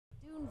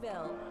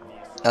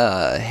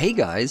Hey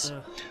guys,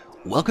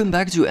 welcome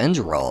back to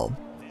Enderal.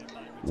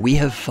 We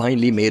have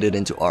finally made it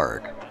into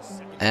Ark,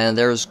 and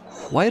there's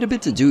quite a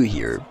bit to do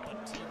here.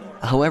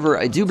 However,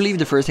 I do believe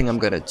the first thing I'm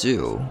gonna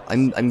do,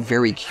 I'm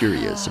very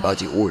curious about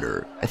the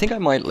order. I think I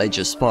might let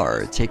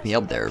Jaspar take me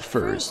up there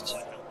first.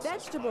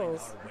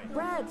 Vegetables,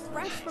 bread,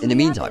 fresh from In the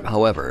meantime,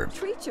 however,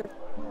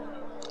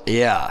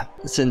 yeah,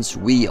 since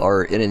we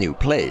are in a new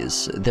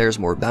place, there's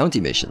more bounty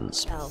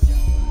missions.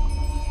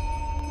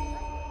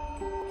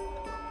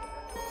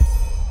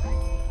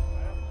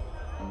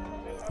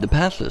 The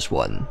Pathless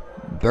one,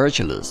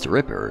 Virtuous the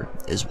Ripper,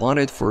 is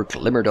wanted for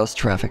Glimmerdust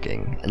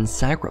trafficking and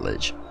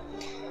sacrilege.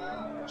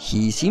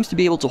 He seems to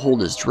be able to hold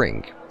his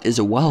drink, is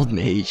a wild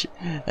mage,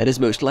 and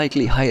is most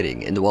likely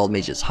hiding in the wild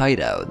mage's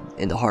hideout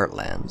in the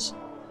Heartlands.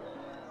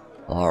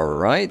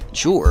 Alright,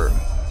 sure.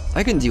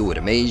 I can deal with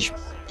a mage,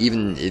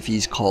 even if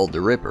he's called the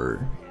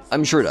Ripper.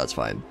 I'm sure that's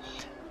fine.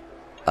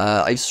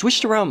 I've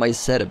switched around my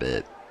set a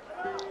bit.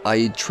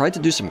 I tried to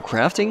do some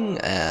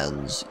crafting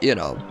and, you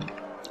know,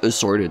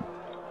 assorted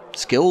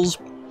skills,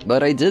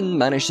 but I didn't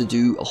manage to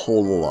do a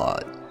whole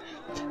lot.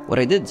 What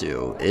I did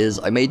do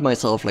is I made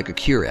myself like a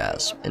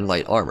cuirass in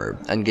light armor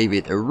and gave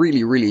it a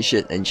really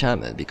shit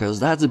enchantment because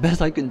that's the best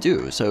I can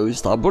do, so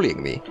stop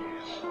bullying me.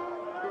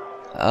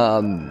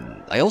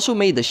 I also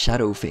made the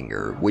Shadow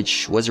Finger,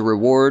 which was a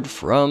reward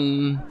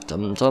from...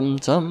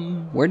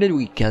 Where did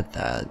we get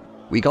that?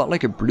 We got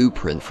like a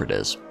blueprint for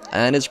this,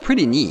 and it's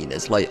pretty neat.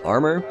 It's light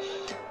armor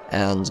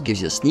and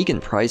gives you sneak-in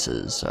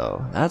prices,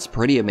 so that's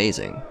pretty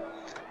amazing.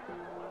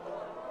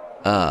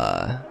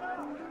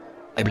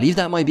 I believe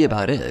that might be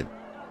about it.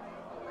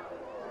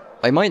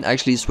 I might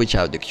actually switch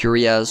out the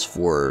cuirass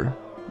for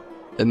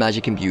a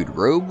magic imbued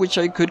robe, which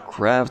I could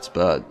craft,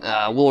 but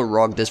we'll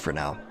rock this for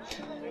now.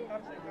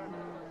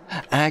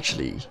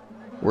 Actually,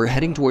 we're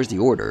heading towards the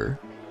Order.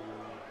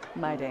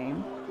 My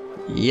dame.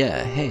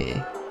 Yeah,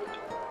 hey.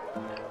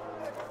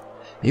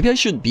 Maybe I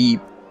should be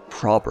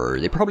proper.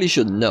 They probably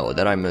should know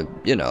that I'm a,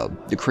 you know,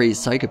 the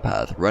crazed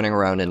psychopath running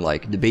around in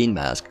like the Bane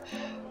mask.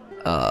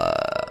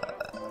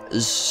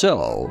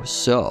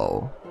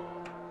 So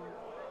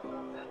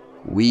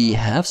we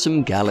have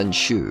some gallant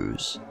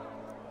shoes.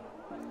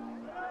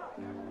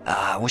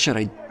 What should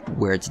I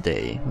wear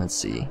today? Let's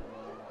see.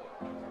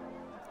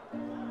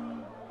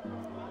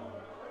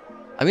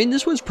 I mean,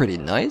 this one's pretty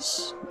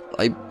nice.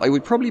 I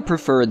would probably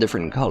prefer a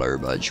different color,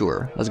 but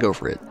sure, let's go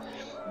for it.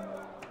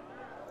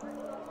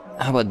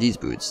 How about these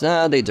boots?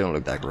 Nah, they don't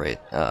look that great.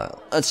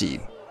 Let's see.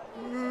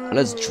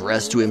 Let's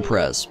dress to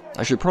impress.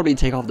 I should probably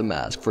take off the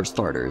mask for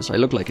starters. I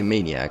look like a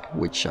maniac,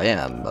 which I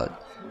am,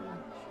 but...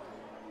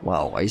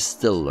 Wow, I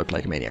still look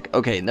like a maniac.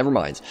 Okay, never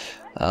mind.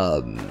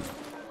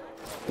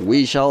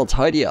 We shall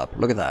tidy up.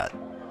 Look at that.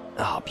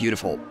 Ah,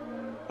 beautiful.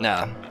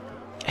 Nah.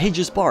 Hey,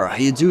 Jaspar, how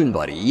you doing,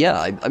 buddy?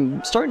 Yeah,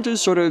 I'm starting to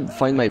sort of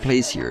find my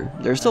place here.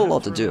 There's still a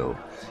lot to do.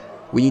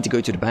 We need to go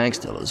to the bank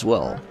still as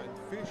well.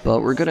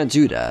 But we're gonna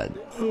do that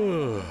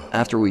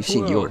after we've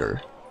seen the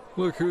Order.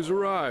 Look who's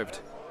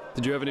arrived.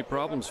 Did you have any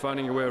problems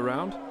finding your way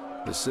around?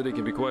 The city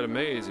can be quite a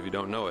maze if you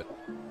don't know it.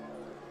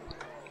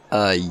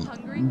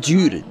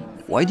 Dude,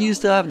 why do you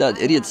still have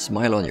that idiot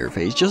smile on your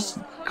face? Just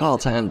call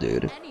time,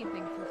 dude.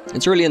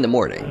 It's early in the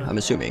morning, I'm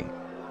assuming.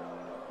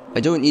 I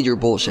don't need your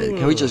bullshit.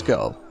 Can we just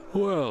go?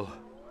 Well,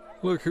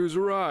 look who's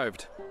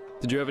arrived.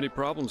 Did you have any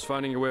problems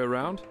finding your way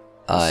around?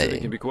 The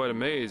city can be quite a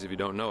maze if you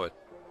don't know it.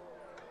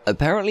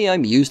 Apparently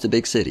I'm used to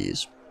big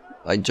cities.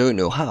 I don't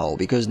know how,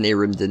 because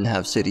Nehrim didn't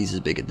have cities as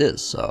big as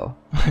this, so...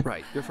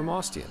 Right, you're from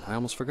Ostian. I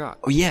almost forgot.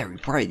 Oh yeah,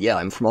 right, yeah,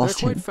 I'm from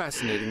Ostian. They're quite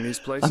fascinating, these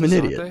places, I'm an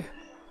idiot. aren't they?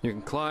 You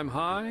can climb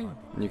high,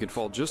 and you can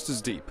fall just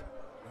as deep.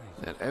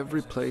 And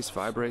every place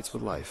vibrates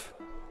with life.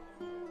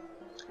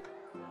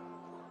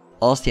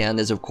 Ostian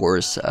is, of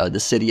course, the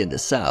city in the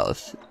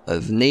south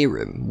of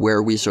Nehrim,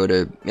 where we sort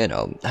of, you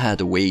know, had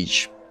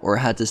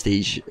to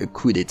stage a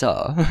coup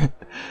d'etat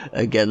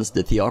against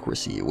the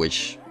theocracy,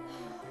 which...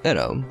 you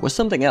know, was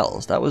something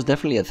else. That was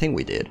definitely a thing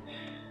we did.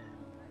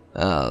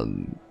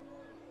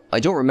 I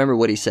don't remember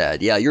what he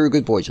said. Yeah, you're a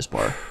good boy,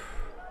 Jaspar.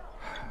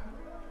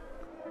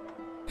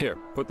 Here,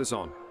 put this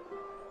on.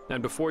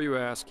 And before you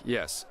ask,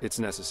 yes, it's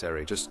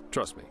necessary. Just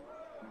trust me.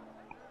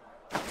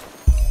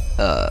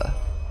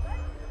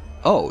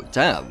 Oh,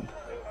 damn.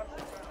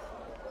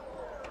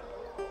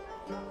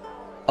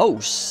 Oh,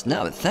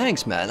 snap.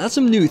 Thanks, man. That's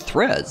some new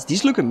threads.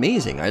 These look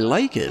amazing. I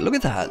like it. Look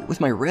at that.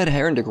 With my red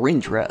hair and the green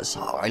dress.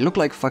 Oh, I look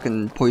like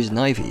fucking Poison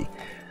Ivy.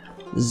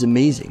 This is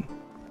amazing.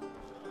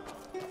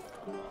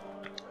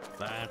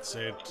 That's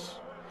it.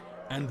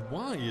 And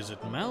why is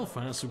it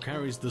Malphas who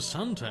carries the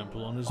Sun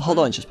Temple on his back? Hold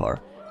on, Jaspar.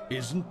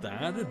 Isn't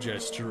that a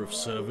gesture of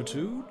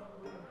servitude?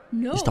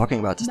 No. He's talking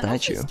about the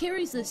statue. Malphas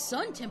carries the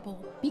Sun Temple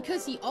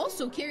because he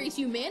also carries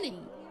humanity.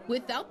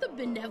 Without the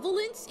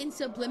benevolence and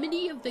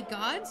sublimity of the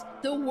gods,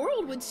 the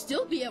world would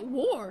still be at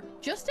war,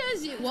 just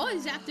as it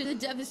was after the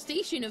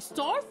devastation of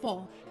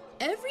Starfall.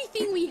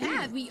 Everything we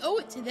have, we owe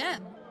it to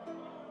them.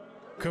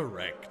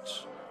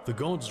 Correct. The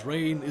god's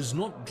reign is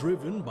not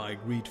driven by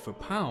greed for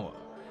power,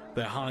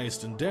 Their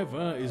highest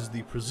endeavor is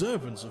the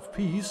preservance of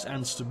peace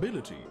and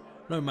stability,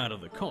 no matter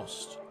the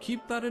cost.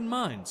 Keep that in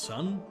mind,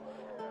 son.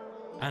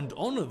 And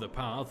honor the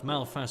path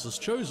Malphas has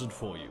chosen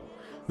for you.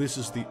 This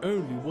is the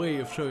only way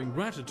of showing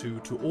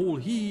gratitude to all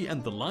he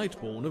and the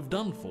Lightborn have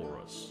done for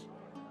us.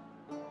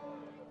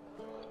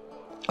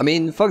 I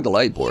mean, fuck the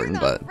Lightborn, You're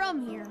not but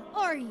from here,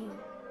 are you?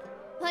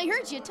 I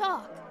heard you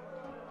talk.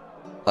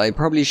 I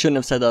probably shouldn't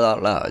have said that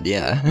out loud,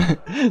 yeah.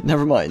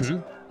 Never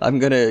mind. I'm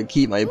gonna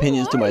keep my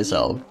opinions to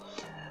myself.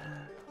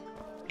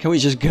 Can we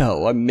just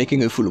go? I'm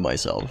making a fool of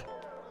myself.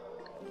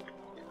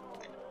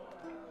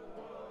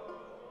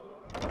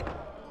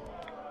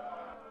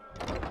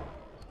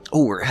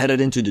 Oh, we're headed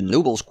into the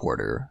Nobles'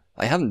 Quarter.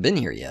 I haven't been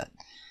here yet.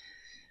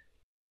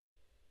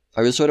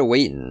 I was sort of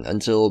waiting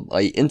until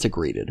I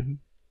integrated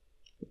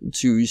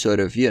to sort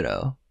of, you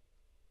know,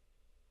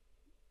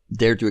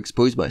 dare to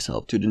expose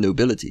myself to the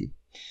nobility.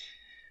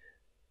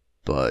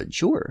 But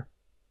sure,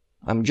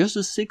 I'm just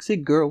a sick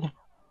girl.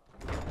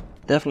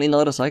 Definitely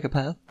not a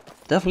psychopath.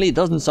 Definitely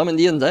doesn't summon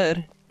the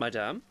undead.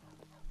 Madame?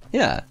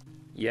 Yeah.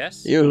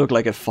 Yes? You look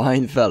like a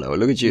fine fellow,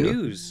 look at you.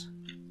 News?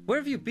 Where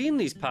have you been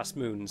these past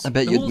moons? I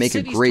bet The you'd whole make a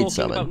city's great talking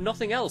summon. about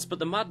nothing else but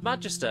the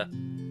Magister.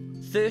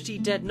 30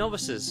 dead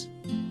novices.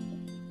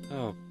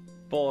 Oh,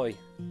 boy.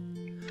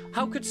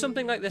 How could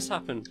something like this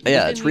happen?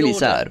 Yeah, within it's the really order?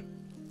 sad.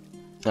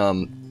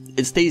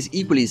 It stays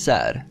equally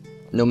sad,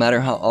 no matter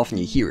how often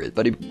you hear it,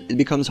 but it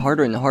becomes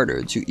harder and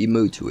harder to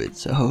emote to it,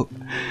 so...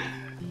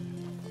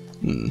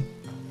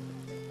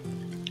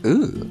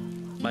 Ooh.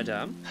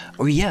 Madame?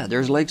 Oh yeah,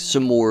 there's like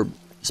some more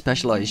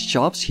specialized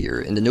shops here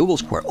in the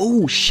Nobles' Quarter.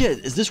 Oh shit,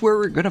 is this where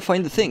we're gonna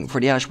find the thing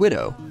for the Ash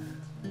Widow?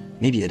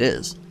 Maybe it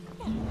is.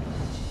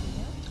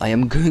 I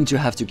am going to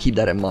have to keep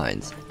that in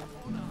mind.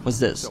 What's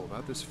this? So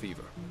about this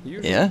fever.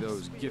 Usually Yeah?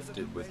 those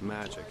gifted with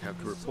magic have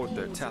to report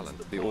their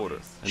talent to the Order,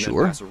 and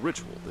Sure. then pass a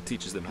ritual that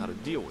teaches them how to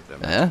deal with them.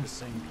 Yeah?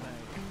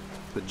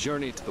 The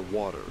journey to the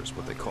water is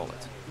what they call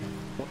it.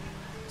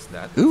 It's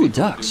that Ooh, fever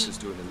ducks. reduces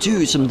to an Dude,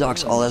 endurable some level,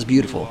 ducks. and Oh, that's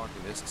beautiful.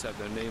 alchemists have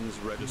their names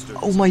registered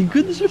Oh my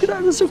goodness, look at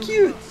that, that's so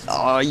cute!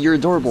 Oh, you're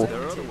adorable.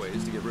 There are other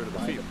ways to get rid of the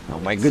fever. Oh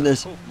my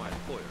goodness. Hope my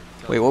employer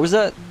tells Wait, what was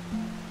that?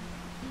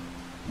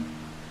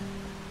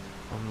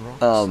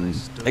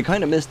 I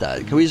kinda missed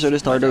that. Can we sort of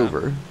start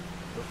over?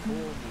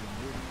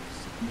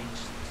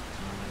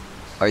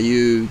 Are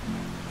you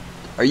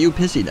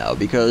pissy now?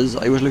 Because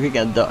I was looking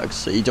at ducks,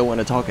 so you don't want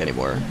to talk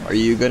anymore. Are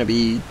you gonna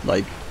be,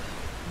 like,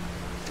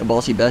 a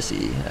bossy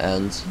Bessie,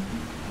 and...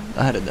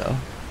 I don't know.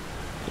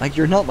 Like,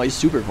 you're not my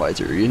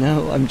supervisor, you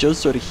know? I'm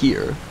just sort of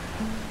here.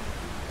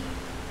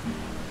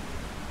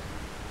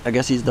 I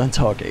guess he's done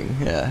talking,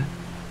 yeah.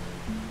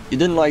 You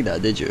didn't like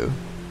that, did you?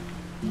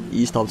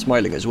 He stopped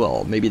smiling as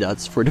well. Maybe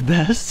that's for the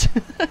best.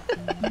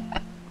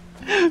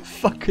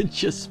 Fucking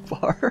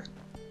Jaspar.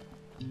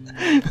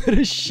 What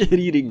a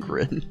shit-eating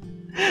grin.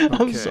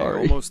 I'm Okay,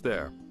 sorry. almost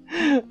there.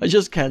 I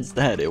just can't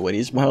stand it when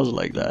he smiles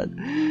like that.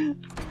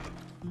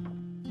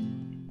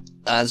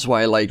 That's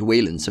why I liked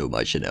Waylon so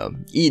much, you know.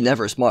 He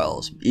never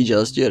smiles. He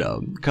just, you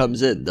know,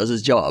 comes in, does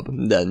his job,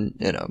 and then,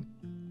 you know,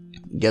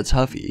 gets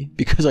huffy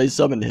because I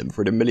summoned him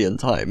for the millionth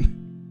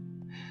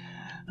time.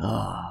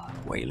 Ah,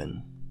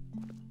 Waylon.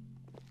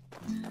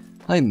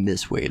 I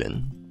miss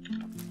Waylon.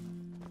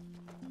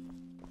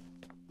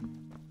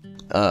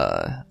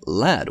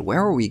 Lad, where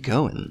are we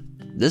going?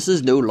 This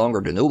is no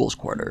longer the Nobles'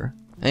 Quarter.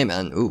 Hey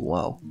man, ooh,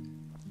 wow.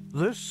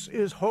 This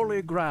is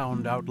holy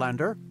ground,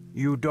 Outlander.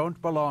 You don't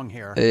belong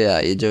here. Yeah,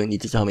 you don't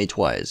need to tell me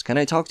twice. Can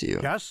I talk to you?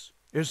 Yes?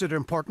 Is it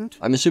important?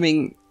 I'm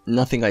assuming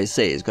nothing I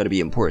say is gotta be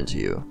important to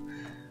you.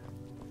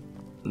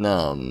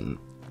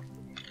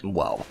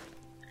 Wow.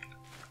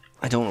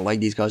 I don't like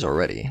these guys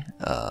already.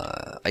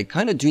 I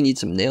kinda do need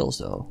some nails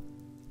though.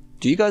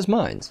 Do you guys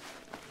mind?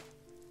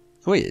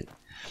 Wait.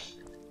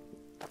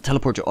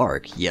 Teleport to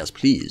Ark. Yes,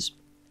 please.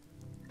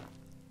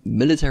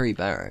 Military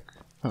barrack.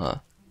 Huh.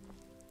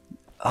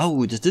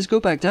 Oh, does this go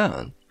back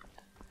down?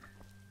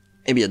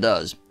 Maybe it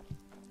does.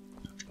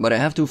 But I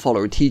have to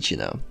follow Teach, you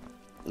know.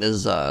 This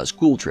is a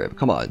school trip.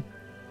 Come on,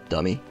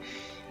 dummy.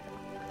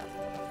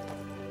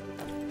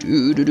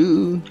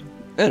 You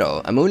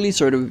know, I'm only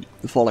sort of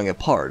falling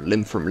apart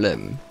limb from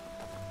limb.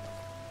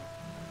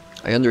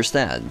 I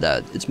understand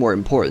that it's more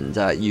important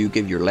that you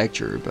give your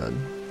lecture, but...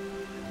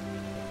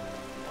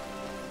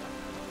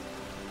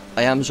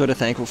 I am sort of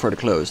thankful for the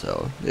clothes,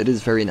 though. It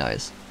is very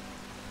nice.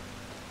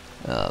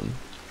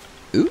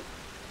 Ooh?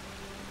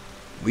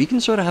 We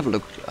can sort of have a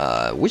look.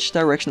 Which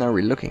direction are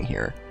we looking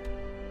here?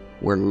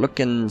 We're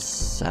looking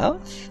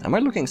south? Am I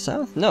looking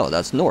south? No,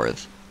 that's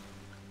north.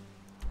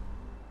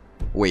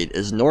 Wait,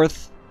 is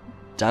north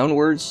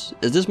downwards?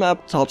 Is this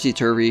map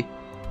topsy-turvy?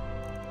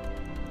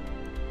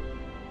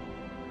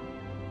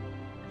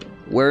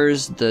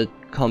 Where's the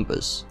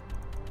compass?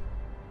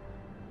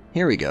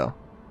 Here we go.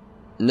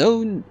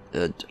 No,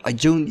 I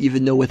don't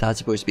even know what that's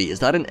supposed to be. Is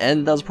that an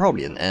N? That's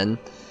probably an N.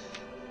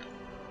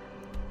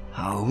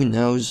 Oh, who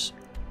knows?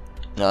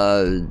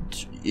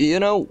 You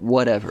know,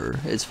 whatever.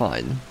 It's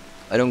fine.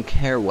 I don't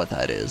care what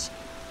that is.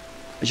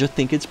 I just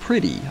think it's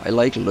pretty. I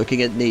like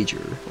looking at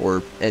nature,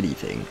 or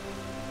anything.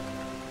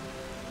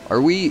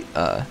 Are we,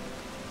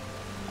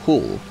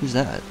 cool, who's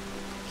that?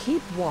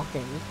 Keep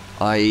walking.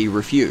 I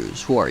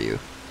refuse. Who are you?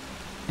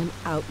 An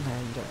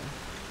outlander.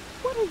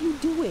 What are you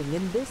doing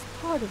in this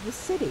part of the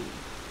city?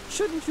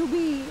 Shouldn't you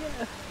be,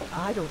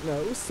 I don't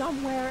know,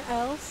 somewhere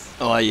else?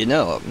 Oh, you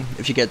know,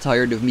 if you get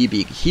tired of me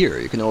being here,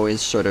 you can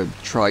always sort of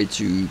try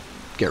to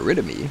get rid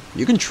of me.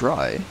 You can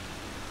try.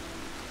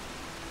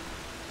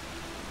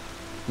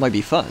 Might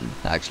be fun,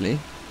 actually.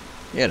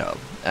 You know,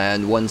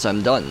 and once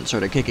I'm done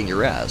sort of kicking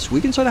your ass,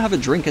 we can sort of have a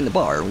drink in the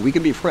bar, and we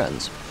can be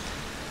friends.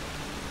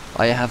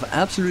 I have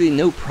absolutely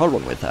no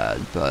problem with that,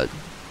 but,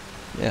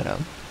 you know,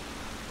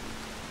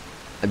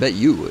 I bet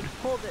you would.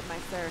 Hold it, my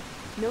sir.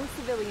 No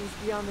civilians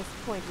beyond this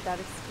point without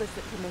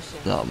explicit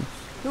permission.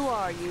 Who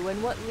are you,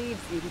 and what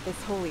leads you to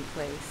this holy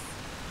place?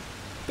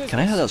 Business. Can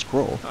I have that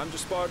scroll? I'm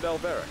Jaspar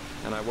Delveric,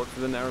 and I work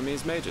for the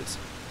Naramese mages.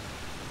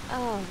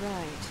 Oh,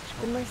 right.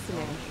 The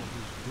mercenary.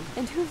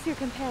 And who's your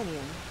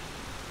companion?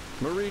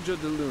 Marija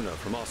de Luna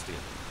from Ostian,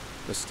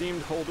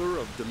 esteemed holder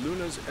of de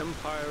Luna's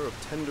Empire of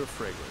Tender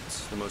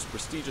Fragrance, the most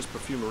prestigious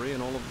perfumery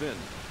in all of Vin.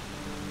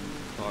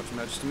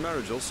 Archmagister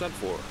Marigil sent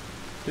for her.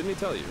 Didn't he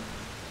tell you?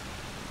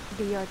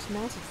 The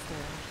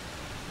Archmagister.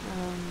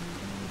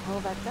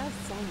 Well, that does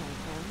sound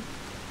like him.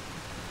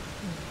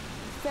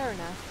 Fair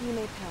enough, you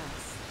may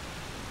pass.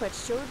 But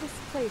show this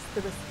place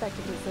the respect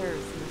it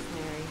deserves,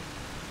 mercenary.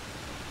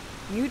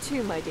 You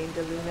too, my Dame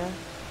de Luna.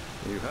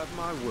 You have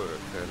my word,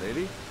 fair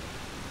lady.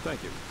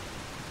 Thank you.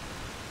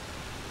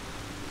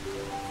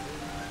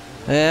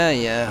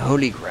 Yeah,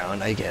 holy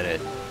ground, I get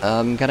it.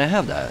 Can I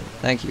have that?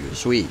 Thank you,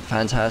 sweet,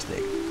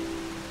 fantastic.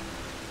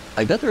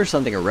 I bet there's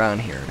something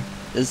around here.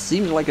 This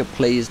seems like a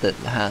place that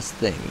has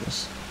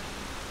things.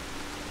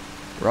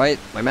 Right,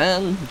 my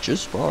man,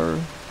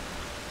 Jaspar.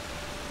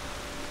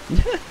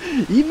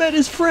 He met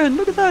his friend,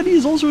 look at that,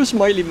 he's also a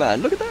smiley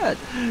man, look at that.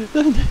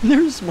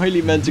 They're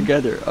smiley men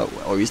together.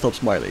 Oh, he stopped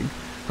smiling.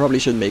 Probably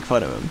shouldn't make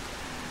fun of him.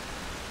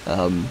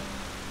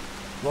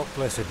 What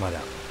blessed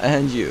madam?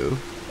 And you.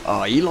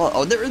 Oh,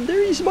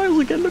 there he smiles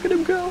again, look at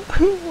him go.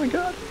 Oh my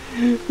god.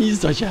 He's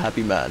such a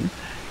happy man.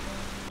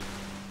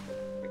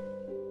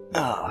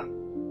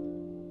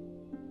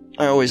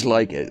 I always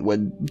like it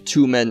when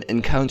two men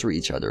encounter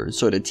each other,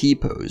 sort of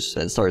T-pose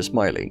and start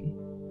smiling.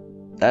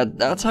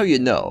 That's how you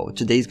know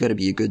today's gonna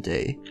be a good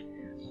day.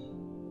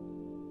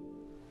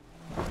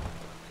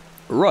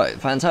 Right,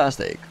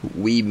 fantastic.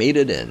 We made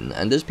it in,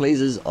 and this place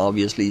is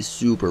obviously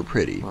super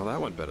pretty. Well, that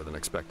went better than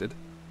expected.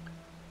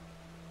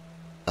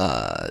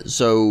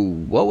 So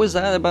what was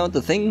that about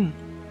the thing?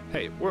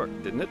 Hey, it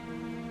worked, didn't it?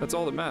 That's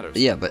all that matters.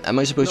 Yeah, but am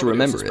I supposed to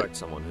remember it? Suspect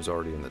someone who's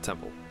already in the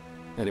temple.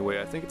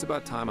 Anyway, I think it's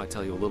about time I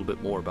tell you a little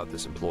bit more about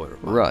this employer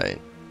of mine.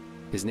 Right.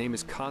 His name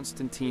is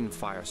Constantine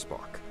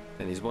Firespark,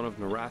 and he's one of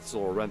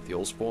Narathzor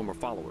Orenthiel's former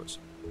followers,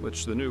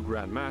 which the new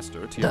Grand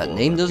Master, that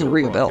name doesn't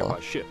ring a bell. By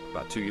ship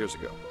about 2 years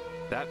ago.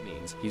 That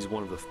means he's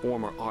one of the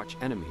former arch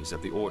enemies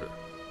of the Order.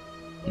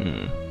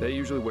 They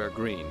usually wear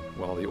green,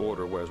 while the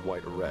Order wears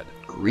white or red.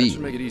 Green. That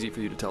should make it easy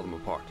for you to tell them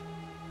apart.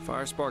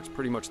 Firespark's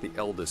pretty much the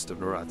eldest of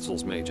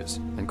Narathzor's mages,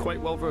 and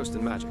quite well versed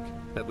in magic,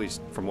 at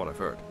least from what I've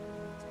heard.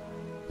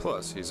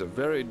 Plus, he's a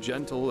very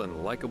gentle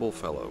and likable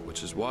fellow,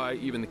 which is why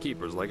even the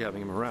keepers like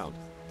having him around.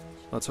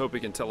 Let's hope he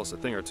can tell us a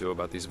thing or two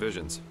about these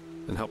visions,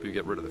 and help you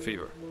get rid of the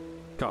fever.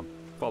 Come,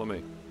 follow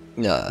me.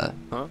 Huh?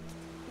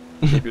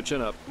 Keep your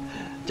chin up.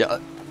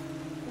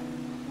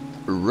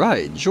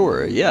 Right,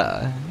 sure,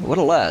 yeah. What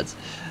a lad.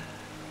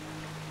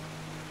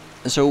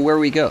 So where are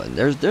we going?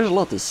 There's a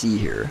lot to see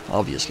here,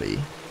 obviously.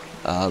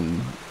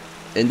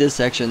 In this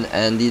section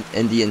and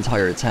in the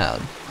entire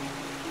town.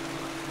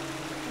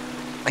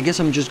 I guess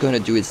I'm just gonna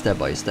do it step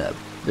by step.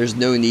 There's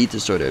no need to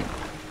sort of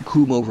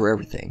comb over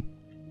everything.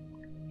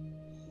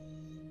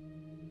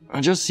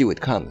 I'll just see what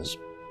comes.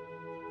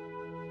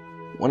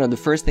 One of the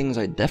first things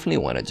I definitely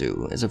want to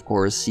do is, of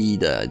course, see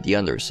the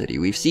Undercity.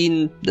 We've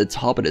seen the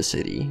top of the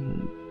city.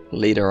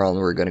 Later on,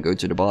 we're gonna go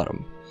to the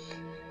bottom.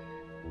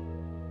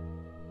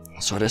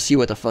 So to see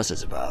what the fuss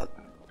is about.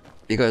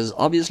 Because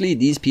obviously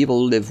these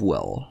people live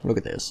well. Look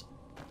at this.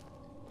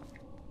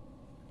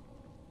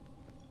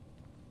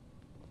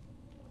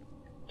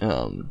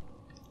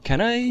 Can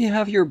I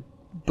have your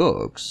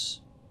books?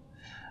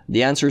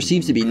 The answer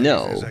seems to be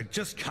no. I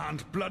just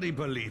can't bloody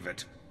believe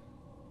it.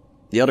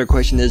 The other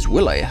question is,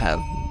 will I have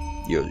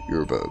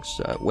your books?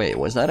 Wait,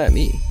 was that at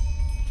me?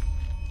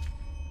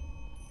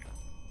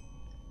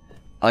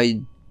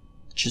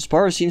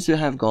 Jaspar seems to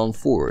have gone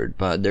forward,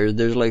 but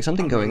there's like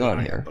something going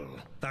on here.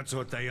 That's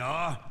what they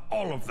are,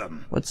 all of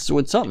them.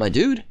 What's up, my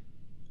dude?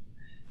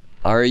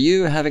 Are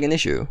you having an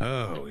issue?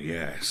 Oh,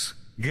 yes.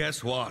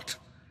 Guess what?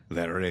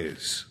 There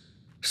is.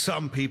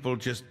 Some people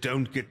just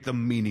don't get the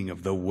meaning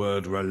of the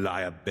word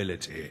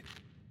reliability.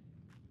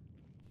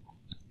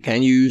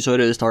 Can you sort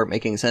of start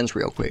making sense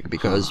real quick?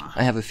 Because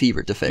I have a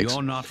fever to fix.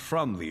 You're not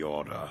from the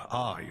Order,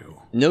 are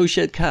you? No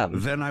shit, Cap.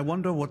 Then I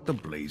wonder what the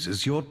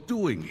blazes you're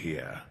doing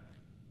here.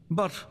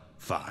 But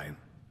fine.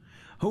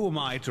 Who am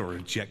I to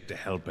reject a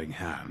helping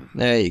hand?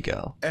 There you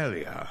go.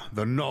 Elia,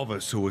 the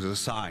novice who was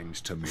assigned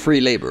to me. Free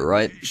labor,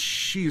 right?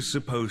 She's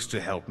supposed to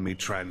help me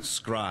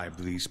transcribe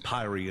these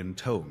Pyrian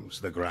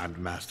tomes the Grand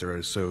Master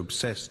is so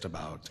obsessed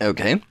about.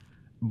 Okay.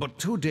 But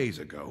 2 days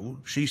ago,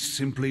 she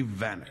simply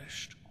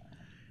vanished.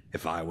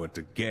 If I were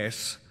to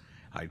guess,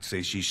 I'd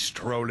say she's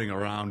strolling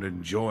around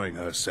enjoying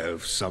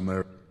herself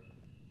somewhere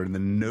in the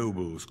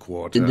Nobles'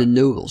 Quarter. In the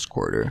Nobles'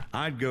 Quarter.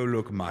 I'd go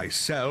look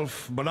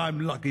myself, but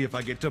I'm lucky if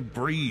I get to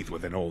breathe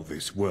within all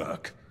this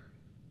work.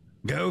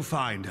 Go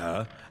find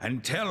her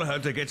and tell her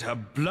to get her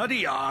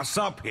bloody ass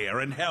up here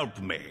and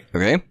help me.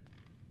 Okay.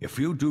 If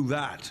you do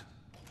that,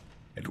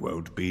 it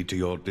won't be to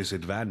your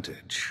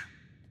disadvantage.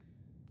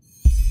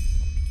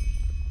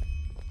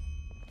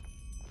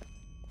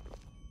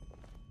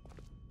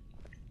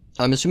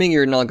 I'm assuming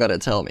you're not gonna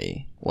tell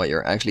me what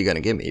you're actually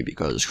gonna give me,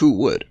 because who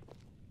would?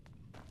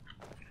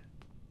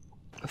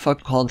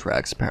 Fuck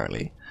contracts,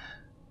 apparently.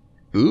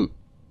 Ooh.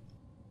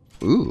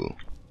 Ooh.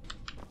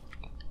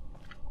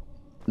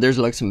 There's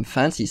like some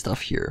fancy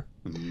stuff here.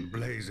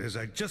 Blazes,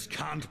 I just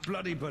can't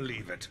bloody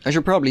believe it. I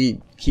should probably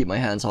keep my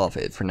hands off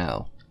it for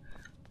now.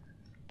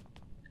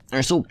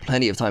 There's still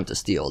plenty of time to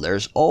steal.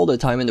 There's all the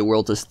time in the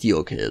world to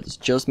steal, kids.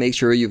 Just make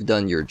sure you've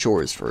done your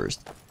chores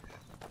first.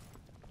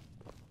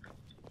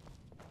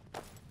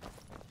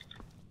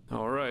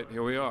 Alright,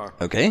 here we are.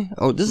 Okay.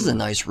 Oh, this is a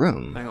nice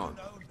room. Hang on.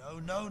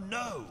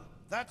 No.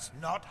 That's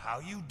not how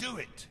you do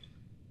it.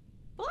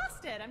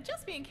 Blast it, I'm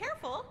just being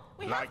careful.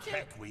 We Like have to...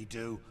 heck we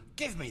do.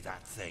 Give me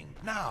that thing,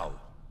 now.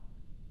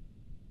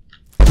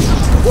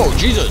 Whoa,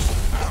 Jesus!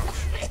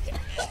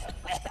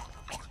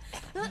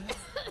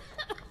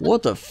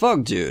 What the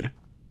fuck, dude?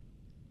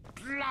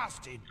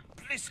 Blasted,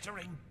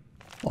 blistering.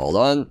 Hold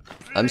on.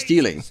 I'm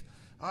stealing.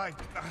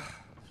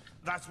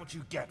 That's what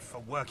you get for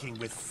working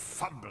with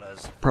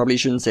fumblers. Probably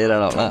shouldn't say that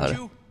out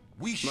loud.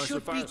 We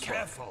should be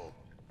careful.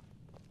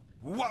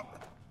 What?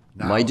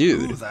 Now, My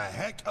dude. Who the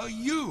heck are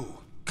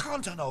you?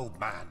 Can't an old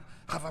man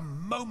have a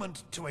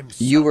moment to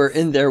himself? You were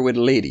in there with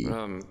a lady.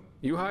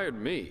 You hired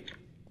me.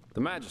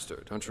 The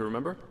Magister, don't you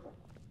remember?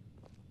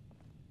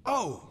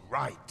 Oh,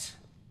 right.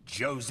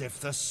 Joseph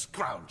the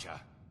Scrounger.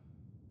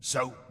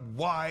 So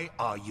why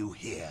are you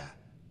here?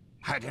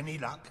 Had any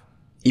luck?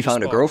 He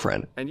found a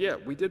girlfriend. And yeah,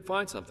 we did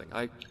find something.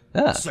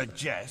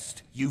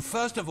 Suggest you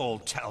first of all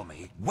tell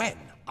me when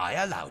I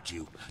allowed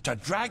you to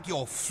drag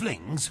your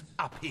flings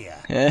up here.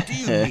 Do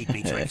you need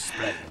me to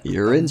explain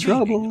You're in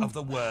trouble. of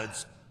the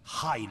words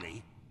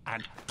highly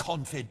and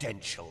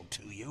confidential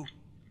to you?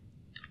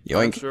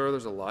 Yoink. I'm sure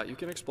there's a lot you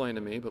can explain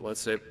to me, but let's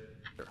say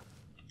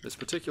this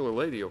particular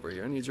lady over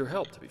here needs your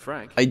help, to be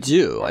frank. I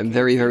do. I'm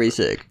very, very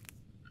sick.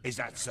 Is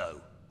that so?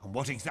 And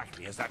what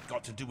exactly has that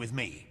got to do with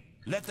me?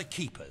 Let the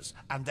keepers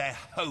and their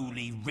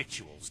holy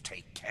rituals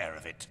take care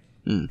of it.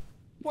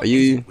 What Are you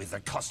is it with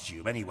the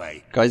costume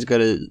anyway? guys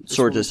gotta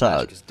sort this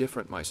out? Is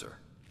different, Miser.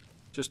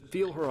 Just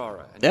feel her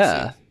aura. And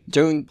Yeah.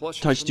 Don't Plus,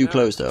 she's touch from too now,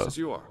 close, just though. as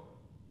you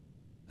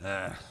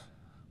are.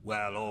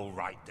 Well, all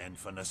right then,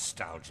 for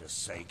nostalgia's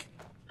sake.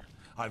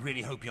 I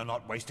really hope you're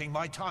not wasting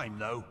my time,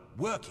 though.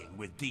 Working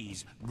with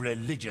these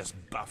religious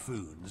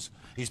buffoons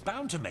is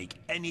bound to make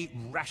any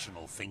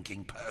rational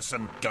thinking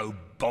person go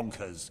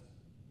bonkers.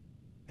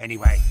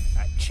 Anyway,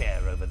 that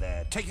chair over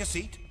there. Take a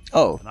seat.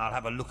 Oh. And I'll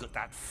have a look at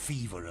that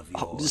fever of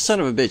yours. Oh, son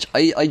of a bitch.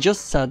 I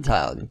just sat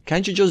down.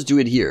 Can't you just do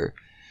it here?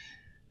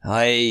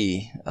 I'm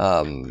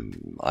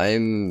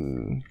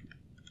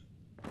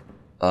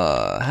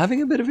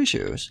having a bit of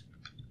issues.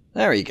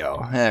 There you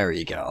go. There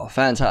you go.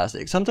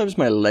 Fantastic. Sometimes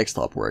my legs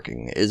stop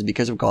working. Is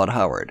because of God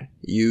Howard.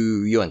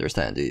 You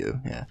understand, do you?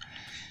 Yeah.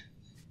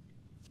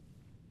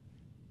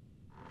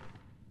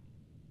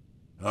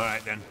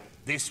 Alright then.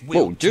 This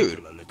will Whoa, dude.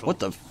 tickle a little. What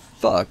the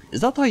fuck?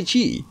 Is that Tai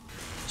Chi?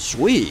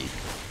 Sweet.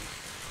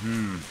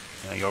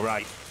 Yeah, you're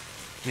right.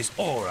 This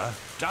aura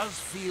does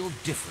feel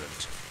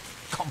different.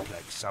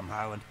 Complex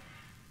somehow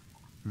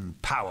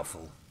and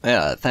powerful.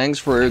 Yeah, thanks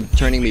for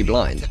turning me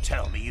blind. To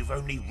tell me you've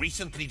only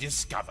recently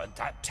discovered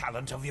that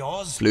talent of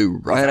yours. Flew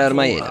right out of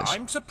my Therefore, anus.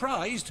 I'm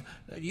surprised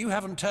that you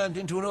haven't turned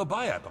into an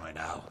Obaya by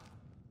now.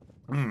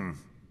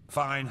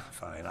 Fine.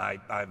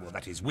 Well,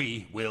 that is,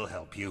 we will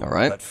help you. All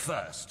right. But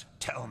first,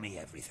 tell me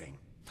everything.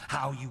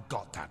 How you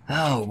got that.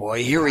 Oh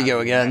boy, here we go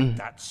again.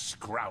 That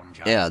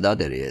scrounger. Yeah,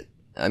 that idiot.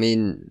 I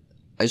mean,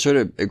 I sort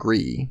of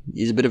agree.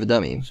 He's a bit of a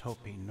dummy. Let's hope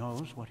he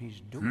knows what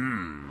he's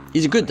doing.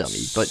 He's a good dummy,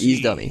 but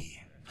he's dummy.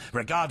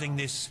 Regarding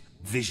this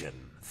vision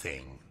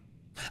thing,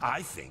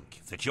 I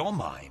think that your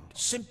mind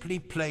simply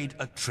played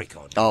a trick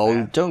on you. Oh,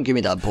 there. don't give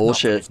me that Not that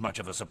bullshit. it's much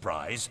of a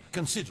surprise,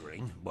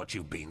 considering what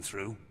you've been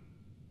through.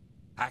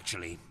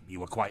 Actually,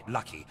 you were quite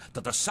lucky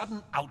that the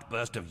sudden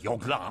outburst of your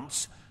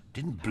glance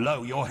didn't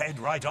blow your head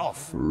right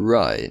off.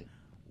 Right.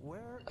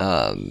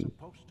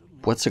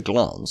 What's a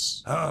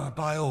glance?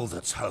 By all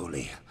that's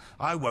holy,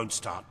 I won't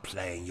start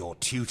playing your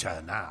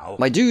tutor now.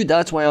 My dude,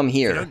 that's why I'm If you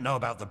here. don't know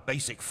about the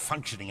basic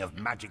functioning of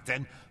magic,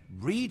 then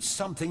read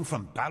something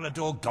from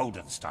Balador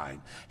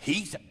Goldenstein.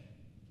 He's...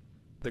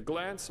 The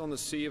glance on the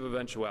sea of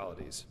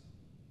eventualities.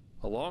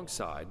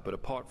 Alongside, but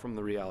apart from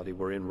the reality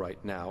we're in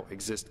right now,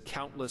 exist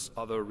countless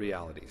other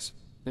realities,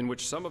 in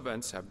which some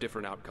events have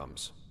different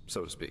outcomes,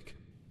 so to speak.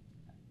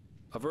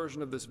 A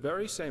version of this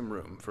very same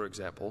room, for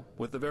example,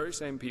 with the very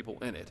same people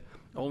in it,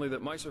 only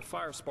that Meister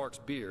Firespark's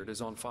beard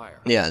is on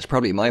fire. Yeah, it's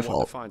probably my What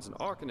fault. defines an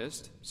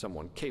Arcanist,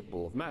 someone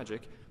capable of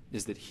magic,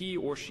 is that he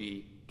or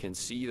she can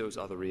see those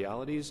other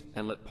realities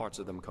and let parts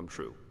of them come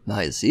true.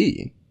 I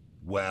see.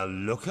 Well,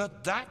 look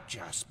at that,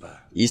 Jasper.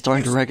 He's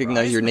starting to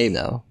recognize your name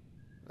now.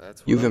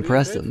 That's what You've I'm being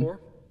impressed paid him. for.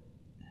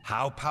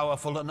 How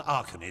powerful an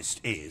Arcanist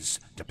is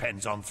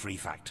depends on 3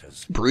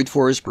 factors. Brute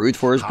force, brute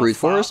force, brute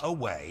force. How far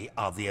away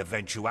are the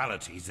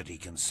eventualities that he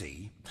can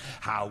see?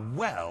 How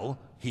well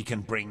he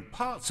can bring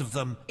parts of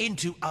them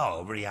into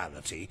our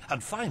reality?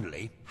 And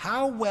finally,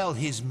 how well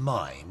his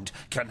mind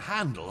can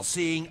handle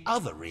seeing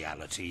other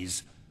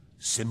realities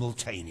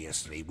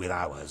simultaneously with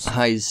ours.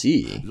 I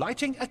see.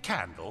 Lighting a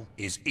candle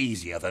is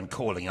easier than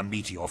calling a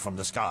meteor from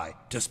the sky,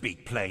 to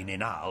speak plain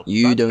inal.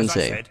 You But, don't as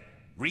say. I said,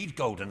 read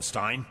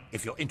Goldenstein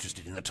if you're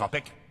interested in the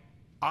topic.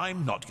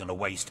 I'm not going to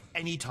waste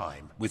any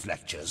time with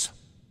lectures.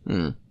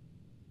 I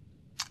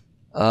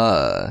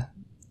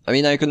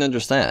mean, I can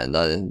understand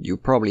that you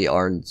probably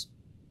aren't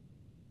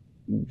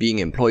being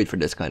employed for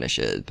this kind of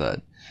shit,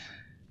 but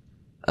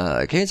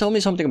can you tell me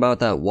something about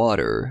that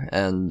water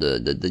and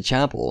the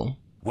chapel?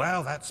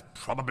 Well, that's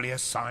probably a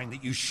sign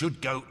that you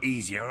should go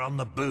easier on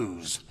the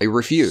booze. I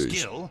refuse.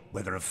 Skill,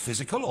 whether of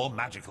physical or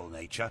magical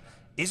nature,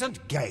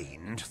 isn't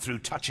gained through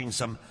touching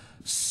some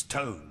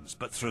stones,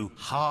 but through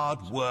hard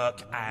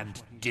work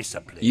and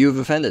discipline. You've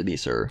offended me,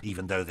 sir.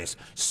 Even though this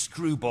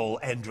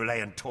screwball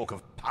Enderalian talk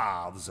of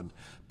paths and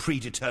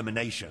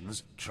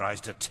predeterminations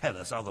tries to tell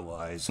us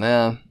otherwise.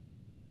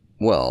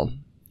 Well,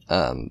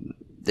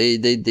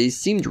 they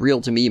seemed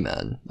real to me,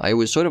 man. I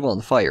was sort of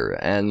on fire,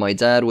 and my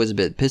dad was a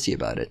bit pissy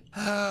about it.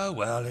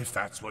 Well, if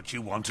that's what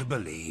you want to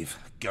believe,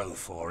 go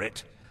for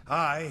it.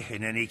 I,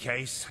 in any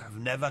case, have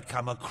never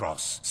come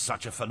across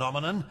such a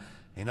phenomenon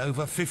in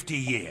over 50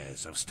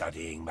 years of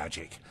studying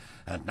magic.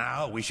 And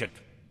now we should...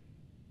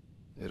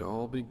 It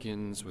all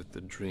begins with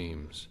the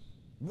dreams.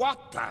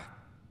 What the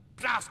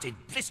blasted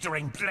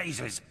blistering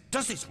blazes?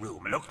 Does this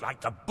room look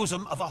like the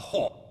bosom of a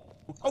whore?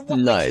 Or what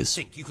Nice. makes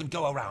you think you can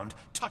go around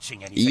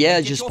touching anything? Yeah,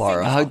 and get your Jaspar,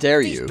 fingers how on?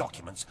 dare These you.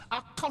 documents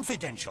are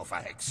confidential, for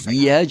heck's sake.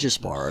 Yeah,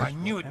 Jaspar. I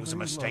knew it was a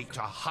mistake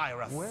to hire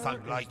a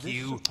thug like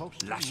you.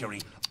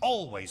 Lashery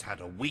always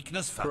had a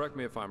weakness for... Correct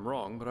me if I'm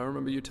wrong, but I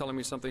remember you telling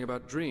me something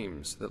about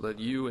dreams that led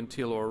you and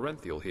Telor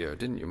Renthiel here,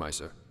 didn't you,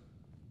 Meiser?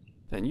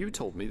 And you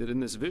told me that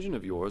in this vision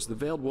of yours, the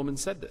Veiled Woman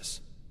said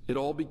this. It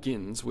all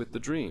begins with the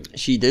dream.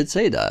 She did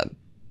say that.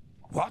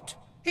 What?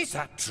 Is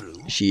that true?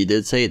 She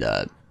did say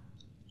that.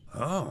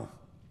 Oh.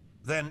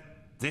 Then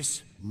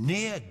this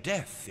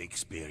near-death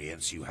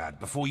experience you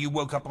had before you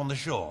woke up on the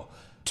shore.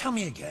 Tell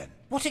me again,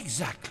 what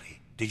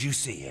exactly did you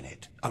see in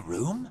it? A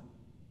room?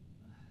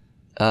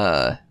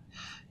 Yeah,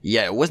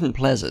 it wasn't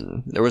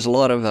pleasant. There was a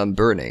lot of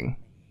burning,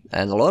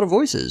 and a lot of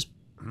voices.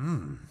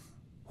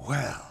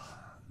 Well,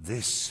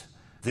 this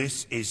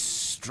is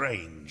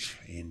strange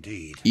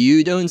indeed.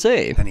 You don't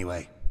say.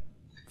 Anyway,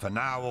 for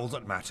now all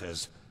that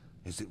matters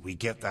is that we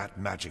get that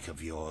magic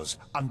of yours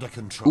under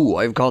control. Ooh,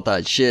 I've got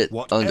that shit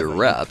under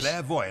wraps.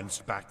 Clairvoyance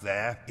back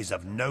there is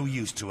of no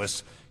use to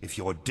us if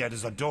you're dead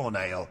as a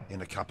doornail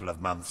in a couple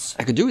of months.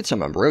 I could do with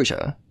some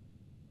ambrosia.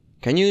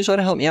 Can you sort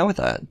of help me out with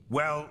that?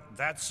 Well,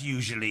 that's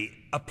usually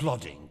a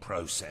plodding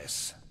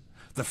process.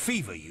 The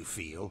fever you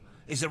feel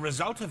is a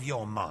result of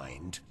your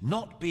mind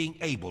not being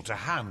able to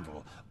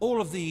handle all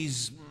of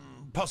these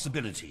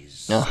possibilities,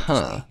 so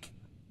to speak.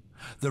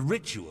 The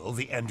ritual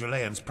the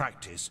Enderalians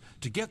practice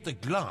to get the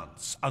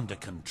glance under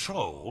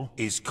control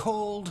is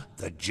called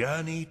the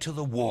Journey to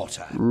the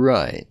Water.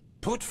 Right.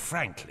 Put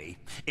frankly,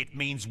 it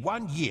means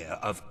 1 year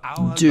of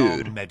hour-long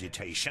Dude.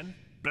 meditation,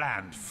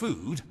 bland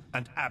food,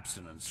 and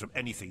abstinence from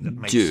anything that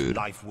makes Dude.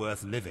 life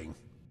worth living.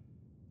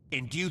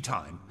 In due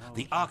time,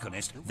 the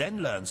Arcanist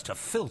then learns to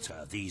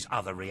filter these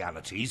other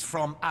realities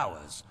from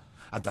ours,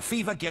 and the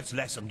fever gets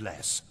less and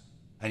less.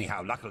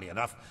 Anyhow, luckily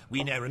enough,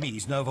 we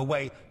Neremes know of a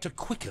way to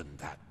quicken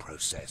that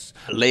process.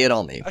 Lay it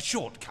on me. A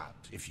shortcut,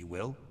 if you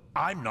will.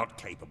 I'm not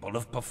capable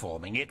of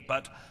performing it,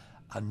 but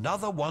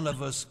another one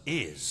of us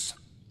is.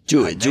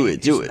 Do Her it, do name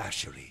it, do is it.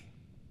 Lashery,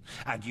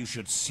 and you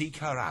should seek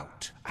her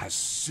out as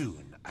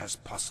soon as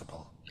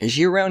possible. Is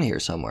she around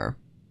here somewhere?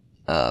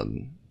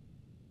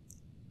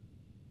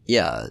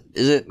 Yeah,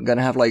 is it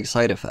gonna have, like,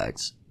 side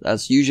effects?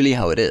 That's usually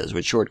how it is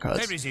with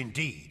shortcuts. There is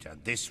indeed,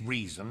 and this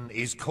reason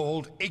is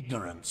called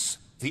ignorance.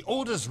 The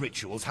Order's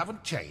rituals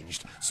haven't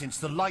changed since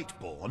the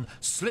Lightborn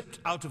slipped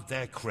out of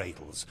their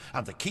cradles,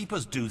 and the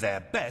Keepers do their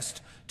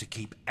best to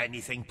keep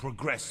anything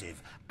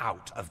progressive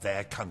out of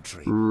their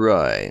country.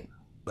 Right.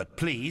 But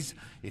please,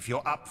 if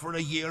you're up for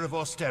a year of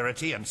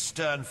austerity and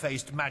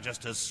stern-faced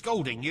magisters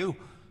scolding you,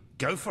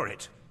 go for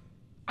it.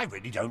 I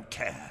really don't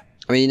care.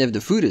 I mean, if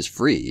the food is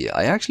free,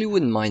 I actually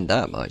wouldn't mind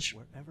that much.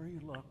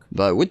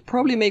 But it would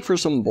probably make for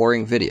some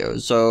boring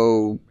videos,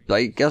 so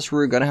I guess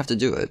we're gonna have to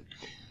do it.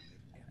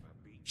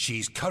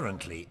 She's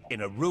currently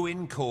in a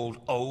ruin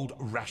called Old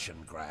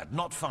Rationgrad,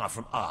 not far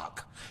from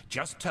Ark.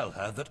 Just tell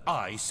her that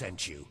I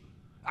sent you.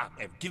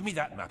 Give me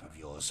that map of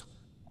yours.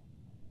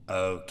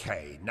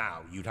 Okay,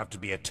 now you'd have to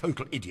be a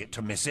total idiot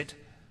to miss it.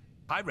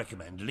 I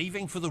recommend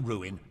leaving for the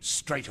ruin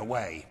straight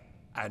away.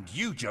 And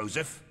you,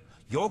 Joseph,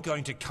 you're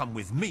going to come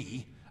with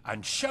me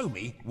and show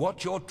me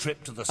what your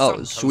trip to the Sun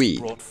Coast sweet.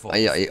 brought forth.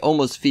 I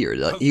almost feared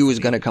that he was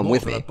gonna come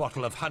with me. A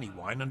bottle of honey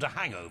wine and a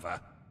hangover.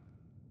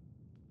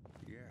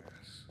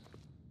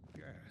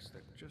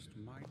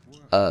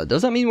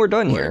 Does that mean we're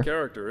done here?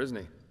 Character, isn't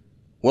he?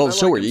 Well,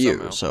 so are him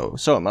you, somehow.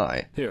 so am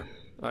I. Here,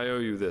 I owe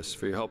you this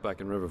for your help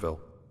back in Riverville.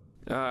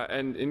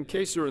 And in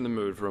case you're in the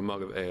mood for a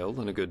mug of ale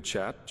and a good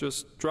chat,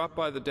 just drop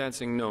by the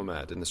Dancing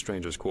Nomad in the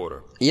Stranger's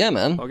Quarter. Yeah,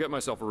 man. I'll get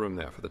myself a room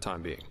there for the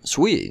time being.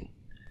 Sweet.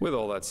 With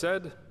all that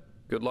said,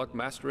 good luck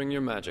mastering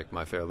your magic,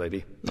 my fair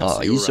lady. Oh,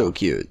 he's so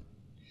cute.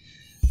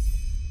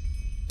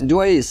 Do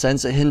I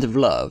sense a hint of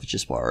love,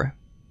 Jaspar,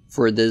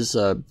 for this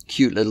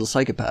cute little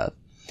psychopath?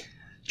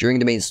 During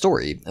the main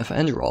story of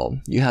Enderal,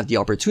 you have the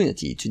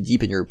opportunity to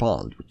deepen your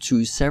bond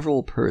to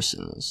several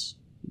persons.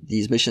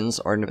 These missions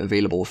aren't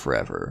available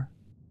forever.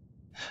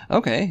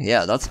 Okay,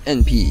 yeah, that's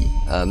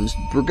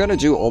NP. We're gonna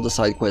do all the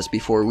side quests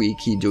before we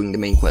keep doing the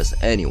main quest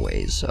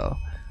anyway, so...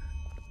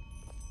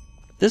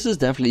 This is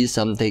definitely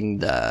something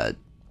that...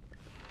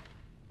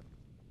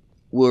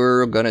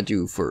 we're gonna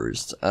do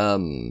first.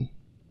 Yoink?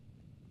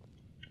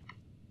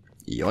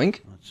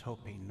 Let's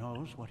hope he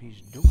knows what he's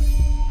doing.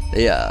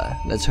 Yeah,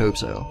 let's hope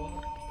so.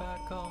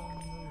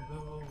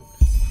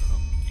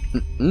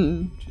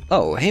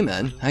 Oh, hey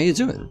man, how you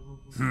doing?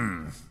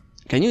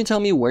 Can you tell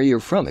me where you're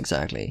from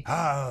exactly?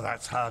 Oh,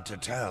 that's hard to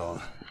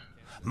tell.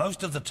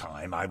 Most of the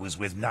time I was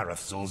with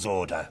Narathzul's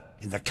order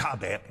in the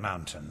Kabet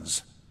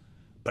Mountains.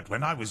 But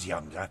when I was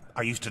younger,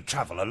 I used to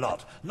travel a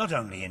lot, not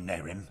only in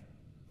Nerim.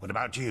 What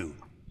about you?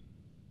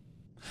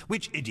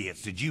 Which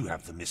idiots did you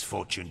have the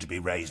misfortune to be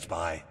raised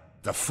by?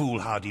 The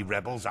foolhardy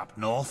rebels up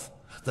north?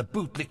 The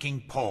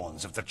bootlicking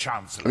pawns of the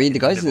Chancellor? I mean, the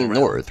guys in the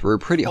north were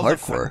pretty or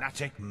hardcore. The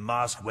fanatic,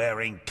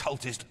 mask-wearing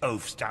cultist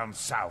oafs down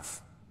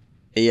south?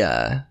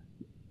 Yeah.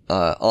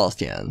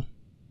 Ostian.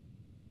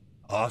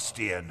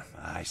 Ostian,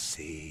 I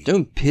see.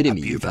 Don't pity a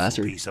me, you beautiful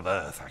bastard. Piece of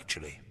earth,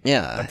 actually.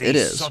 Yeah, but these it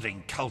is.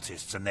 sodding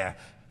cultists and their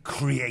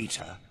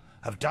creator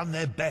have done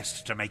their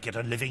best to make it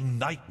a living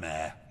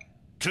nightmare.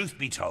 Truth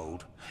be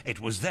told, it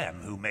was them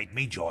who made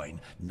me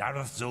join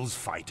Narathzul's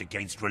fight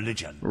against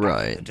religion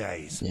back in the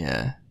days.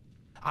 Yeah.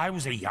 I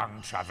was a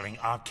young traveling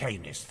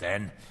arcanist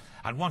then,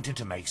 and wanted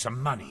to make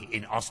some money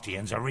in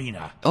Ostian's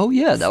arena. Oh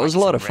yeah, that was a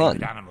lot of fun.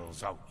 Rabid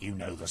animals. Oh, you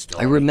know the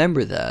story. I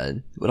remember that,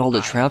 with all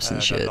the traps and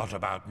I shit. heard a lot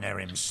about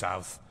Nerim's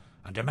south,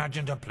 and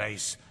imagined a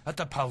place at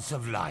the pulse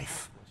of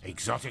life.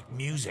 Exotic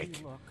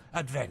music,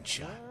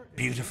 adventure,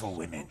 beautiful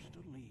women.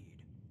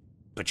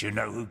 But you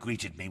know who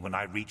greeted me when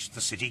I reached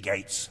the city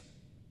gates?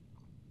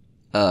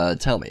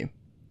 Tell me.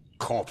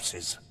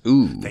 Corpses.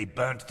 Ooh. They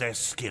burnt their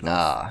skin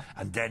off,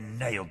 and then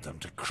nailed them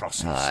to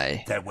crosses.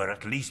 Aye. There were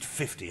at least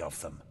 50 of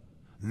them.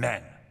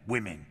 Men,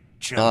 women,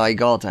 children. Aye,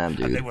 goddamn,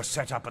 dude. And they were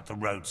set up at the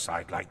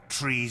roadside like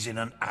trees in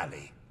an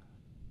alley.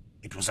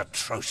 It was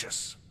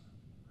atrocious.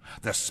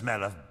 The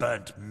smell of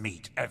burnt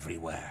meat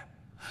everywhere.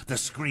 The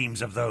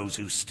screams of those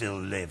who still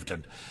lived,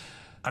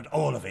 and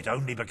all of it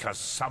only because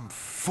some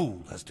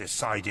fool has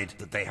decided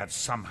that they had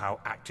somehow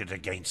acted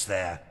against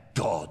their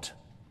god.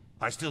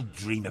 I still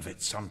dream of it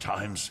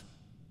sometimes.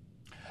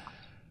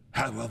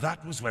 Well,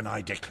 that was when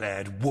I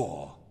declared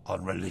war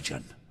on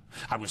religion.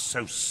 I was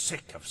so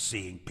sick of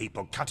seeing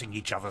people cutting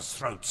each other's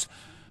throats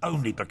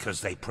only because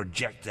they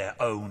project their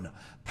own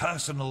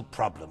personal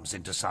problems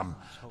into some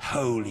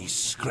holy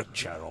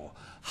scripture or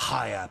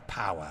higher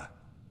power.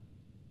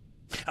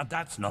 And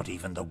that's not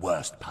even the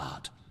worst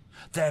part.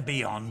 They're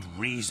beyond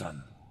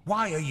reason.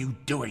 Why are you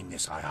doing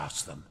this, I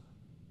asked them.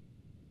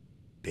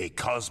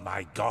 Because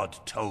my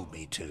God told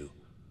me to.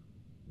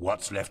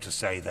 What's left to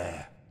say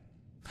there?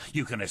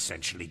 You can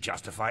essentially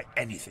justify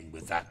anything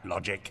with that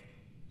logic.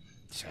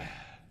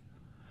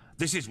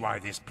 This is why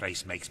this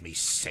place makes me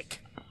sick.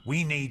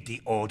 We need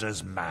the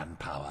Order's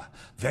manpower.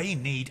 They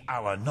need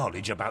our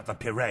knowledge about the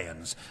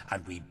Piraeans,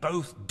 and we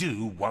both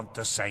do want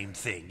the same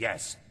thing,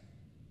 yes.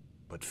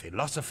 But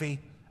philosophy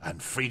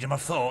and freedom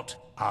of thought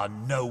are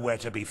nowhere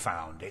to be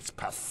found. It's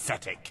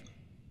pathetic.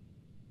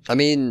 I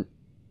mean,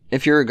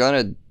 if you're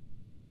gonna,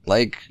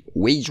 like,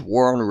 wage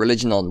war on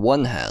religion on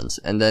one hand,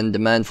 and then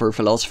demand for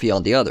philosophy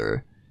on the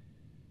other,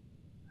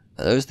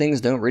 those things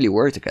don't really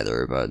work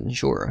together, but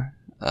sure.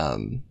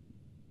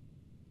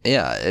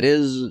 Yeah, it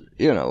is,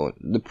 you know,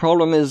 the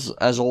problem is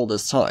as old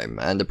as time,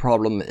 and the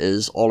problem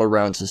is all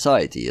around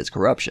society, it's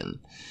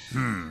corruption.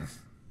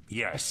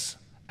 Yes,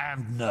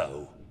 and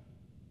no.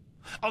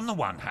 On the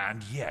one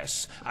hand,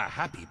 yes, a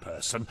happy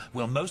person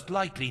will most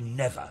likely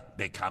never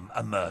become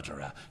a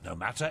murderer, no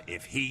matter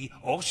if he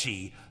or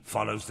she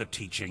follows the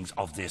teachings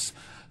of this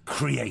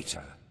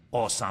creator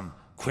or some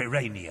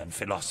Quiranian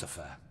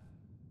philosopher.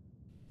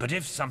 But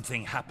if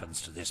something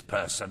happens to this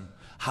person,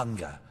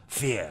 hunger,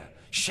 fear,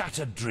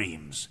 shattered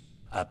dreams,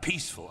 A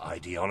peaceful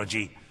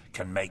ideology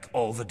can make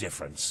all the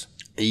difference.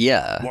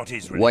 Yeah. What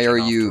is Why are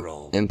religion, you after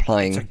all?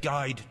 implying? It's a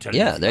guide to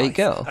Yeah, live there you life,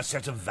 go. a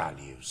set of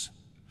values.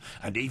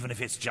 And even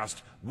if it's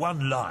just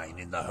one line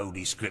in the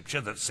Holy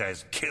Scripture that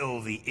says,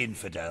 kill the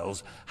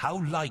infidels,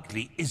 how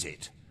likely is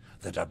it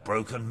that a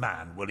broken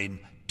man will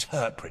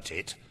interpret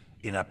it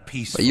in a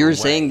peaceful But you're way?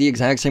 saying the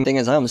exact same thing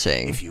as I'm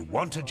saying. If you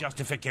want a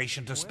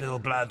justification to spill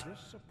blood,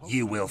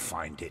 you will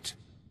find it.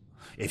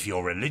 If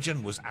your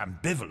religion was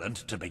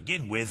ambivalent to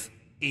begin with,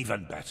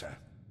 even better.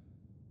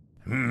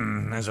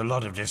 There's a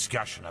lot of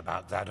discussion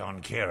about that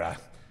on Kira.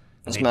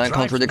 This man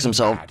contradicts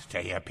himself. To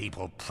hear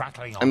people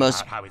prattling I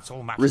must about how it's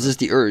all resist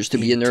the urge to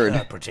be a nerd.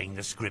 interpreting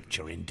the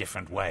scripture in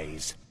different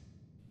ways.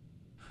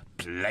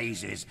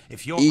 Blazes,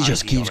 if your He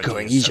just keeps ideology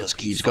going, is he so just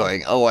keeps peaceful,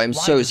 going. Oh, I'm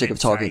why so does sick it of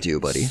talking say, to you,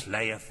 buddy.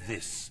 Slayeth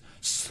this,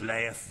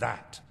 slayeth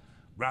that,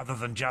 rather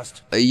than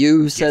just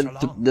You get said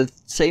along? the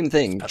same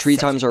thing 3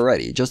 times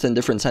already, just in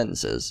different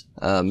sentences.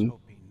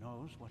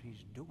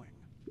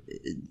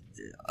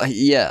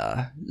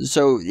 Yeah.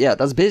 So, yeah,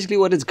 that's basically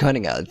what it's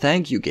cutting at.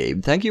 Thank you,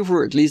 Gabe. Thank you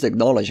for at least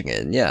acknowledging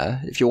it. Yeah,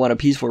 if you want a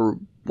peaceful...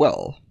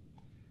 Well...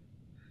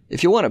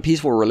 If you want a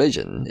peaceful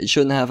religion, it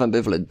shouldn't have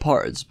ambivalent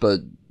parts,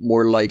 but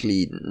more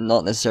likely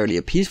not necessarily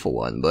a peaceful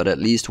one, but at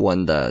least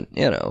one that,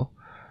 you know,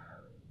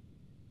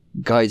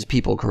 guides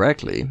people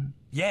correctly.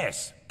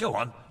 Yes, go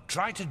on.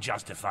 Try to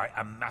justify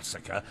a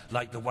massacre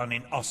like the one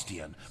in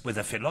Ostian, with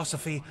a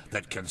philosophy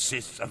that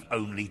consists of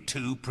only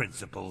 2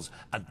 principles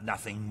and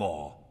nothing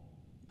more.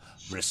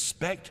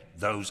 Respect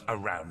those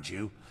around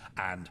you,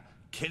 and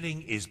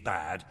killing is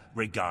bad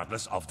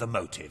regardless of the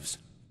motives.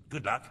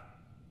 Good luck.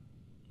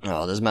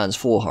 Oh, this man's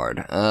full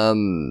hard.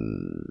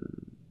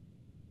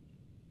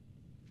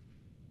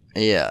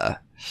 Yeah.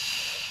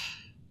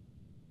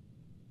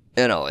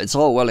 You know, it's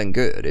all well and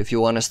good if you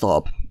want to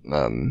stop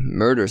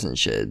murders and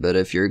shit, but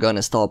if you're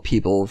gonna stop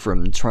people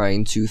from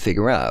trying to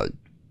figure out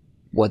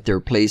what their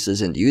place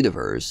is in the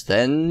universe,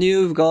 then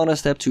you've gone a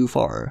step too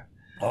far.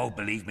 Oh,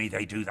 believe me,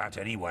 they do that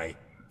anyway.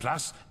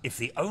 Plus, if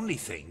the only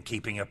thing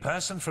keeping a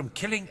person from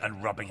killing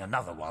and robbing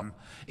another one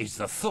is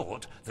the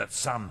thought that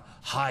some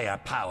higher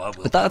power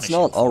will But that's punish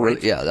not him all. for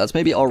it, Yeah, that's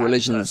maybe all that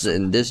religions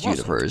person in this wasn't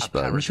universe, but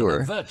apparently sure.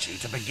 a virtue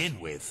to begin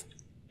with.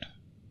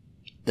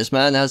 This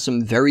man has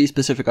some very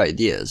specific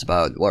ideas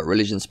about what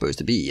religion's supposed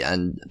to be,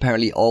 and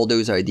apparently all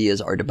those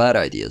ideas are the bad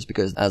ideas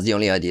because that's the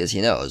only ideas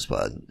he knows.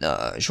 But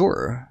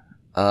sure.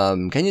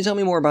 Can you tell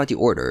me more about the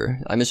Order?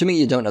 I'm assuming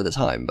you don't have the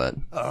time, but...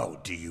 Oh,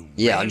 do you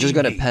Yeah, I'm just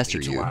really gonna need pester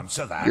me to you.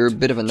 answer that? You're a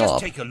bit of a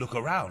knob. Just take a look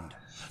around.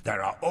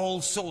 There are all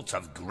sorts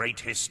of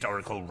great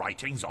historical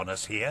writings on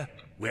us here.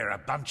 We're a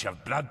bunch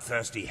of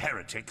bloodthirsty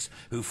heretics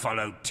who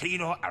followed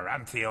Tenor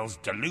Aranthiel's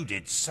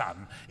deluded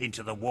son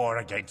into the war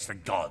against the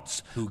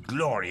gods, who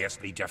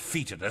gloriously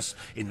defeated us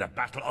in the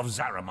Battle of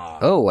Zaramar.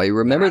 Oh, I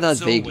remember that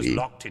Ratzel vaguely. was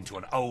locked into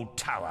an old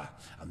tower,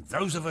 and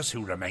those of us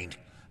who remained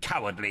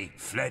cowardly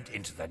fled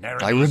into the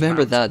Nereid I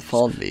remember that mountains.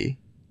 fondly.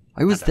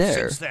 I was And have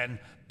there. since then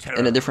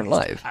In a different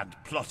terrorized life. and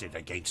plotted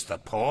against the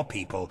poor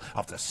people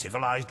of the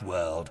civilized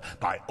world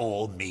by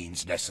all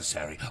means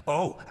necessary.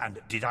 Oh, and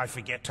did I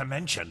forget to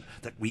mention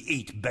that we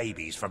eat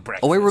babies for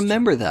breakfast? Oh, I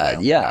remember that.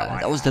 Well, Yeah, now I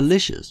that was have.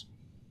 delicious.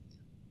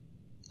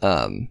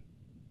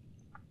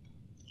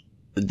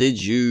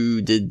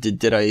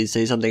 Did I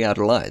say something out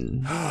of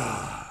line?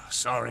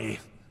 Sorry.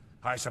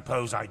 I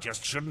suppose I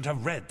just shouldn't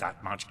have read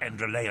that much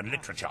Enderalian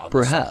literature on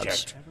Perhaps. the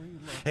subject.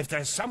 If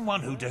there's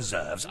someone who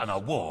deserves an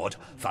award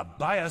for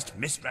biased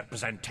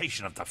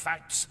misrepresentation of the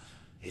facts,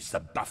 it's the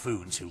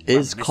buffoons who run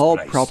It's this called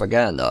place.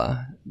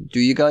 propaganda.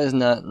 Do you guys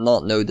not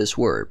know this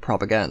word?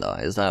 Propaganda.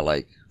 Is that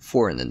like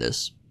foreign in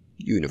this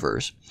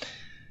universe?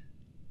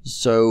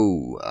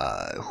 So,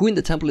 who in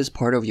the temple is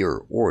part of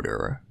your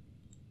order?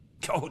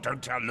 Oh,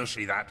 don't tell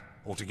Lucy that.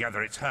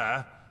 Altogether it's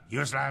her,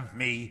 Yuzlan,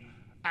 me,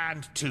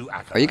 and 2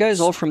 acolytes. Are you guys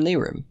all from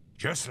Nehrim?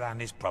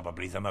 Yuzlan is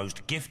probably the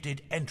most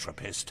gifted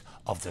entropist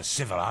of the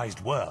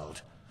civilized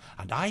world,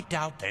 and I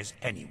doubt there's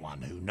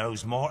anyone who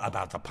knows more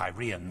about the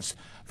Pyreans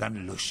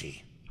than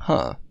Lucy.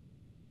 Huh.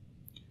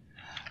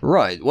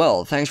 Right,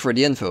 well, thanks for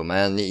the info,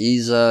 man.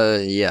 He's,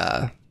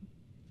 yeah.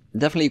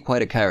 Definitely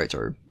quite a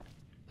character.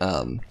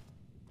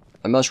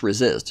 I must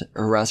resist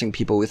harassing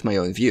people with my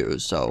own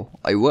views, so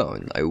I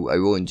won't. I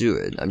won't do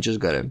it. I'm just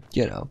gonna,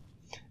 you know,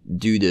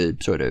 do the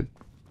sort of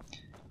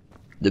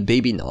the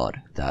baby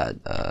nod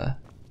that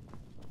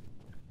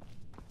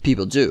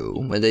people do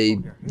when they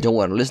don't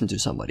want to listen to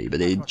somebody, but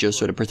they just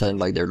sort of pretend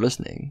like they're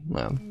listening.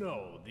 Well,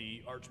 No,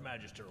 the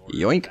Archmagister ordered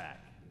yoink.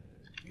 back.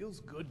 Feels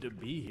good to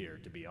be here,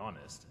 to be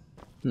honest.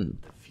 Hmm.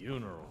 The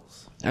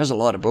funerals. There's a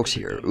lot of books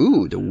here.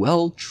 Ooh, the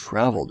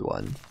well-traveled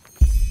one.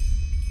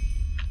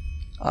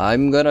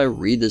 I'm gonna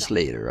read this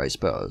later, I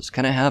suppose.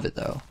 Can I have it,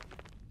 though?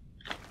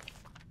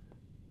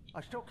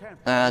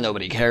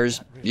 Nobody cares.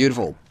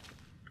 Beautiful.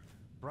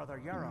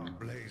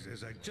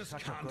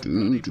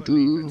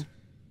 Doo-doo-doo.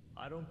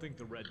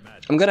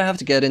 I'm gonna have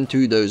to get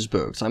into those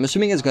books. I'm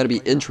assuming it's gonna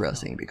be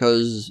interesting,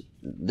 because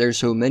there's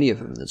so many of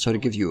them that sort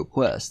of give you a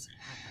quest.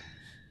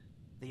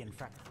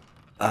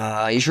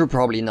 I should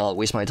probably not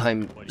waste my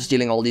time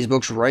stealing all these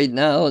books right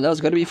now. That's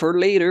gotta be for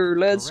later.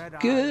 Let's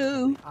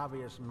go.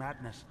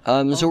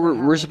 So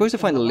we're supposed to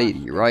find a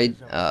lady, right?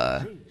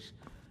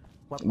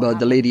 But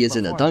the lady is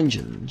in a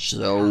dungeon,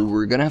 so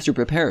we're gonna have to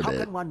prepare a How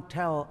bit. can one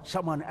tell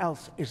someone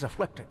else is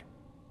afflicted?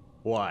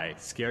 Why,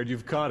 scared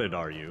you've caught it,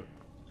 are you?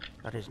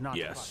 That is not.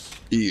 Yes.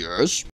 Yes.